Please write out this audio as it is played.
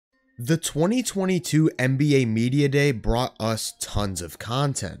The 2022 NBA Media Day brought us tons of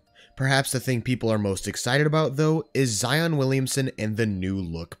content. Perhaps the thing people are most excited about, though, is Zion Williamson and the new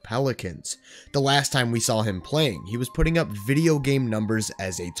look Pelicans. The last time we saw him playing, he was putting up video game numbers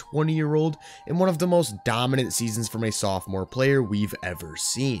as a 20-year-old in one of the most dominant seasons from a sophomore player we've ever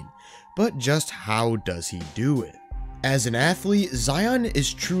seen. But just how does he do it? As an athlete, Zion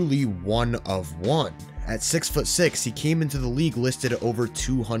is truly one of one. At 6'6", he came into the league listed at over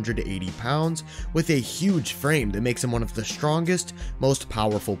 280 pounds with a huge frame that makes him one of the strongest, most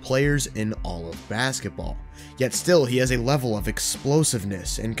powerful players in all of basketball. Yet still, he has a level of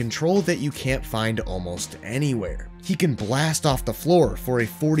explosiveness and control that you can't find almost anywhere. He can blast off the floor for a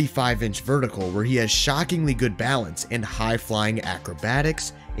 45-inch vertical where he has shockingly good balance and high-flying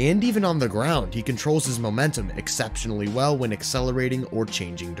acrobatics, and even on the ground, he controls his momentum exceptionally well when accelerating or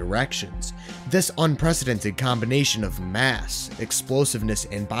changing directions. This unprecedented combination of mass, explosiveness,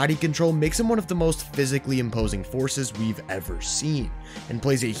 and body control makes him one of the most physically imposing forces we've ever seen, and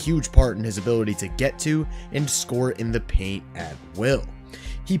plays a huge part in his ability to get to and score in the paint at will.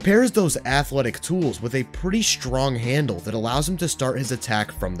 He pairs those athletic tools with a pretty strong handle that allows him to start his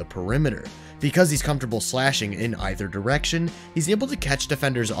attack from the perimeter. Because he's comfortable slashing in either direction, he's able to catch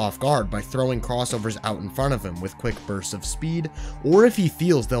defenders off guard by throwing crossovers out in front of him with quick bursts of speed, or if he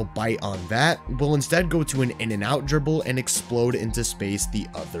feels they'll bite on that, will instead go to an in and out dribble and explode into space the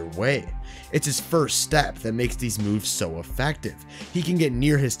other way. It's his first step that makes these moves so effective. He can get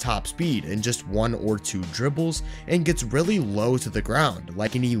near his top speed in just 1 or 2 dribbles and gets really low to the ground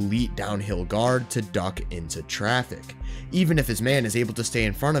like an elite downhill guard to duck into traffic. Even if his man is able to stay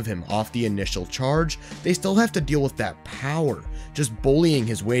in front of him off the initial charge, they still have to deal with that power, just bullying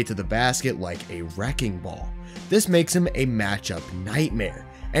his way to the basket like a wrecking ball. This makes him a matchup nightmare.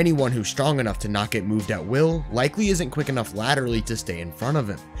 Anyone who's strong enough to not get moved at will likely isn't quick enough laterally to stay in front of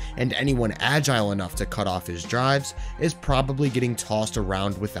him, and anyone agile enough to cut off his drives is probably getting tossed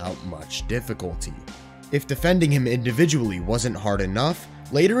around without much difficulty. If defending him individually wasn't hard enough,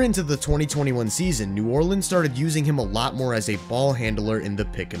 later into the 2021 season, New Orleans started using him a lot more as a ball handler in the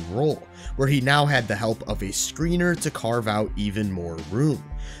pick and roll, where he now had the help of a screener to carve out even more room.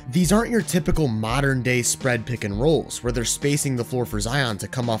 These aren't your typical modern day spread pick and rolls, where they're spacing the floor for Zion to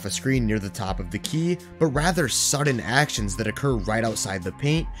come off a screen near the top of the key, but rather sudden actions that occur right outside the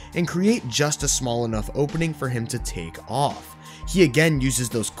paint and create just a small enough opening for him to take off. He again uses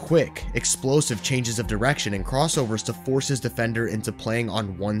those quick, explosive changes of direction and crossovers to force his defender into playing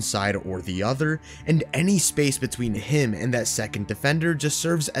on one side or the other, and any space between him and that second defender just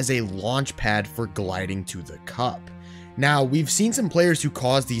serves as a launch pad for gliding to the cup. Now, we've seen some players who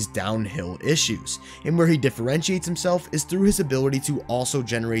cause these downhill issues, and where he differentiates himself is through his ability to also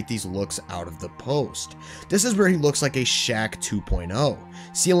generate these looks out of the post. This is where he looks like a Shaq 2.0,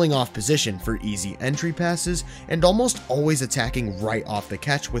 sealing off position for easy entry passes, and almost always attacking right off the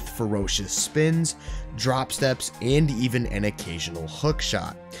catch with ferocious spins, drop steps, and even an occasional hook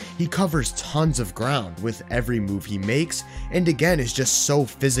shot. He covers tons of ground with every move he makes, and again is just so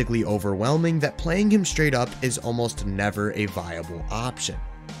physically overwhelming that playing him straight up is almost never a viable option.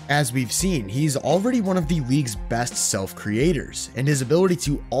 As we've seen, he's already one of the league's best self-creators, and his ability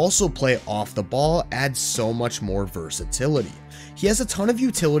to also play off the ball adds so much more versatility. He has a ton of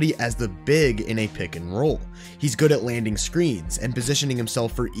utility as the big in a pick and roll. He's good at landing screens and positioning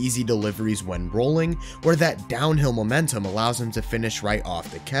himself for easy deliveries when rolling, where that downhill momentum allows him to finish right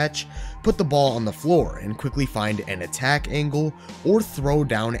off the catch, put the ball on the floor and quickly find an attack angle, or throw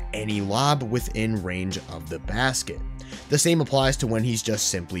down any lob within range of the basket. The same applies to when he's just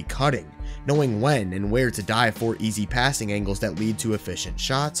simply cutting, knowing when and where to dive for easy passing angles that lead to efficient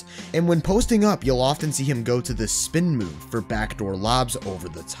shots, and when posting up, you'll often see him go to the spin move for backdoor lobs over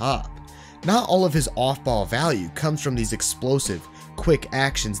the top. Not all of his off-ball value comes from these explosive, quick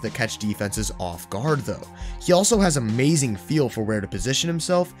actions that catch defenses off guard though. He also has amazing feel for where to position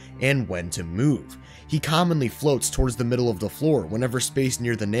himself and when to move. He commonly floats towards the middle of the floor whenever space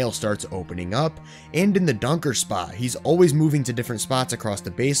near the nail starts opening up, and in the dunker spot, he's always moving to different spots across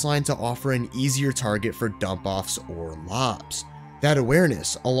the baseline to offer an easier target for dump-offs or lobs. That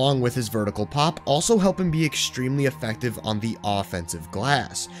awareness, along with his vertical pop, also help him be extremely effective on the offensive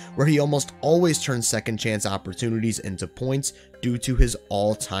glass, where he almost always turns second chance opportunities into points due to his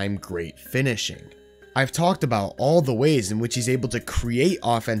all-time great finishing. I've talked about all the ways in which he's able to create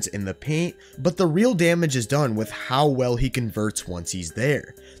offense in the paint, but the real damage is done with how well he converts once he's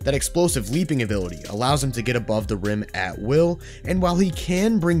there. That explosive leaping ability allows him to get above the rim at will, and while he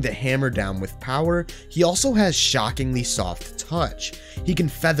can bring the hammer down with power, he also has shockingly soft touch. touch. He can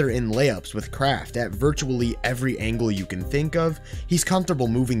feather in layups with craft at virtually every angle you can think of. He's comfortable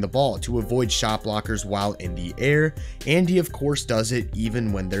moving the ball to avoid shot blockers while in the air, and he of course does it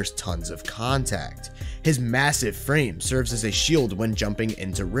even when there's tons of contact. His massive frame serves as a shield when jumping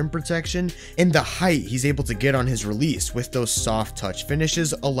into rim protection, and the height he's able to get on his release with those soft touch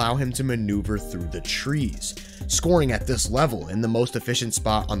finishes allow him to maneuver through the trees. Scoring at this level in the most efficient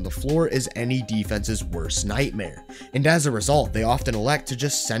spot on the floor is any defense's worst nightmare, and as a result they often elect to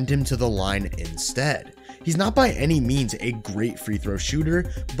just send him to the line instead. He's not by any means a great free throw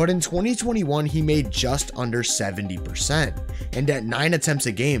shooter, but in 2021 he made just under 70%, and at 9 attempts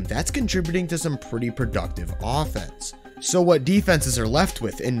a game that's contributing to some pretty productive offense. So what defenses are left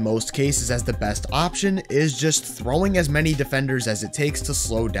with in most cases as the best option is just throwing as many defenders as it takes to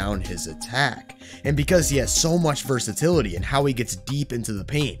slow down his attack. And because he has so much versatility in how he gets deep into the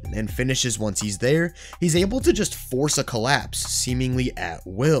paint and finishes once he's there, he's able to just force a collapse seemingly at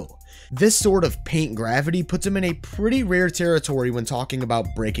will. This sort of paint gravity puts him in a pretty rare territory when talking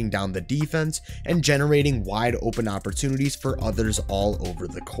about breaking down the defense and generating wide open opportunities for others all over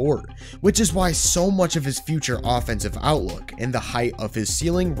the court, which is why so much of his future offensive outlook and the height of his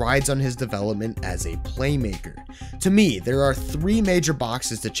ceiling rides on his development as a playmaker. To me, there are 3 major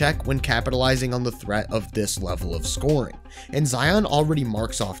boxes to check when capitalizing on the threat of this level of scoring, and Zion already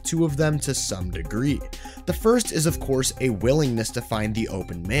marks off 2 of them to some degree. The first is of course a willingness to find the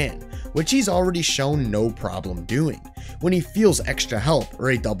open man, which he's already shown no problem doing. When he feels extra help or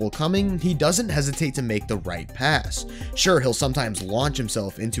a double coming, he doesn't hesitate to make the right pass. Sure, he'll sometimes launch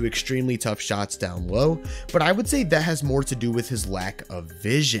himself into extremely tough shots down low, but I would say that has more to do with his lack of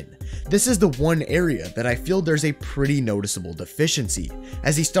vision. This is the one area that I feel there's a pretty noticeable deficiency.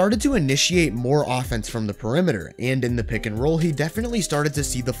 As he started to initiate more offense from the perimeter and in the pick and roll, he definitely started to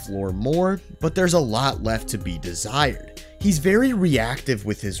see the floor more, but there's a lot left to be desired. He's very reactive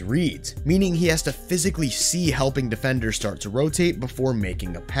with his reads, meaning he has to physically see helping defenders start to rotate before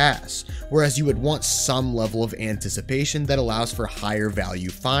making a pass, whereas you would want some level of anticipation that allows for higher value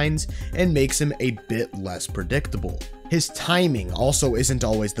finds and makes him a bit less predictable. His timing also isn't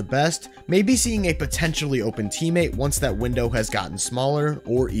always the best, maybe seeing a potentially open teammate once that window has gotten smaller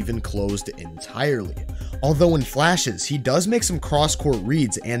or even closed entirely. Although in flashes, he does make some cross-court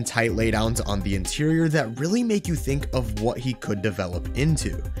reads and tight laydowns on the interior that really make you think of what he could develop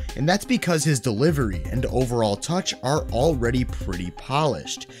into. And that's because his delivery and overall touch are already pretty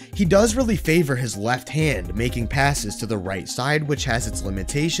polished. He does really favor his left hand making passes to the right side, which has its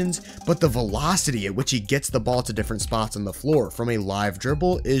limitations, but the velocity at which he gets the ball to different spots on the floor from a live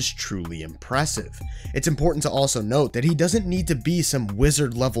dribble is truly impressive. It's important to also note that he doesn't need to be some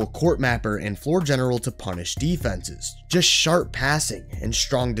wizard level court mapper and floor general to punish defenses. Just sharp passing and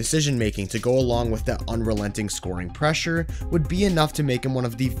strong decision making to go along with that unrelenting scoring pressure would be enough to make him one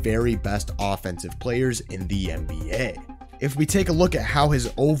of the very best offensive players in the NBA. If we take a look at how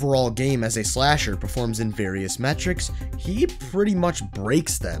his overall game as a slasher performs in various metrics, he pretty much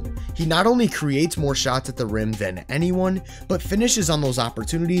breaks them. He not only creates more shots at the rim than anyone, but finishes on those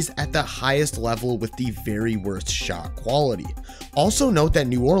opportunities at the highest level with the very worst shot quality. Also note that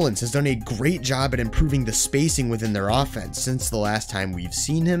New Orleans has done a great job at improving the spacing within their offense since the last time we've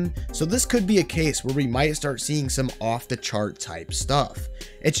seen him, so this could be a case where we might start seeing some off the chart type stuff.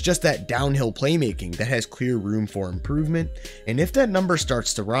 It's just that downhill playmaking that has clear room for improvement, and if that number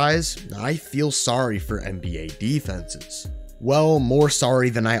starts to rise, I feel sorry for NBA defenses. Well, more sorry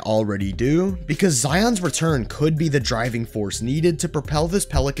than I already do, because Zion's return could be the driving force needed to propel this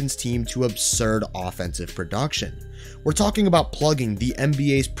Pelicans team to absurd offensive production. We're talking about plugging the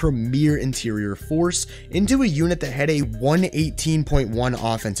NBA's premier interior force into a unit that had a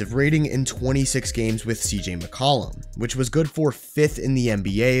 118.1 offensive rating in 26 games with CJ McCollum, which was good for 5th in the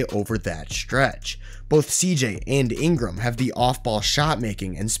NBA over that stretch. Both CJ and Ingram have the off-ball shot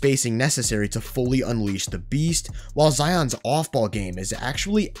making and spacing necessary to fully unleash the beast, while Zion's off-ball game is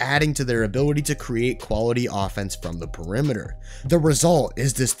actually adding to their ability to create quality offense from the perimeter. The result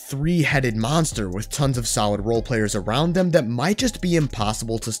is this 3-headed monster with tons of solid role players around them that might just be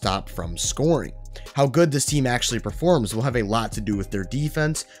impossible to stop from scoring. How good this team actually performs will have a lot to do with their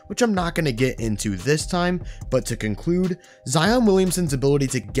defense, which I'm not going to get into this time, but to conclude, Zion Williamson's ability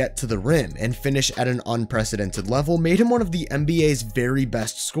to get to the rim and finish at an unprecedented level made him one of the NBA's very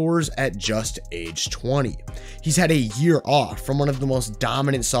best scorers at just age 20. He's had a year off from one of the most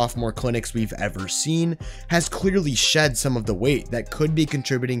dominant sophomore clinics we've ever seen, has clearly shed some of the weight that could be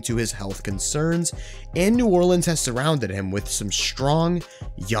contributing to his health concerns, and New Orleans has surrounded him with some strong,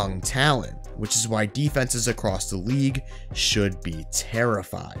 young talent, which is why defenses across the league should be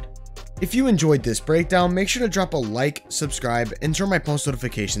terrified. If you enjoyed this breakdown, make sure to drop a like, subscribe, and turn my post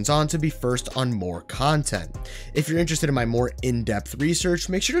notifications on to be first on more content. If you're interested in my more in-depth research,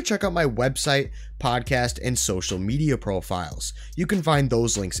 make sure to check out my website, podcast, and social media profiles. You can find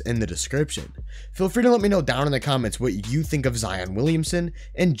those links in the description. Feel free to let me know down in the comments what you think of Zion Williamson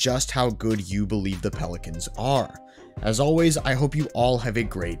and just how good you believe the Pelicans are. As always, I hope you all have a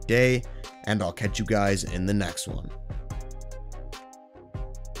great day, and I'll catch you guys in the next one.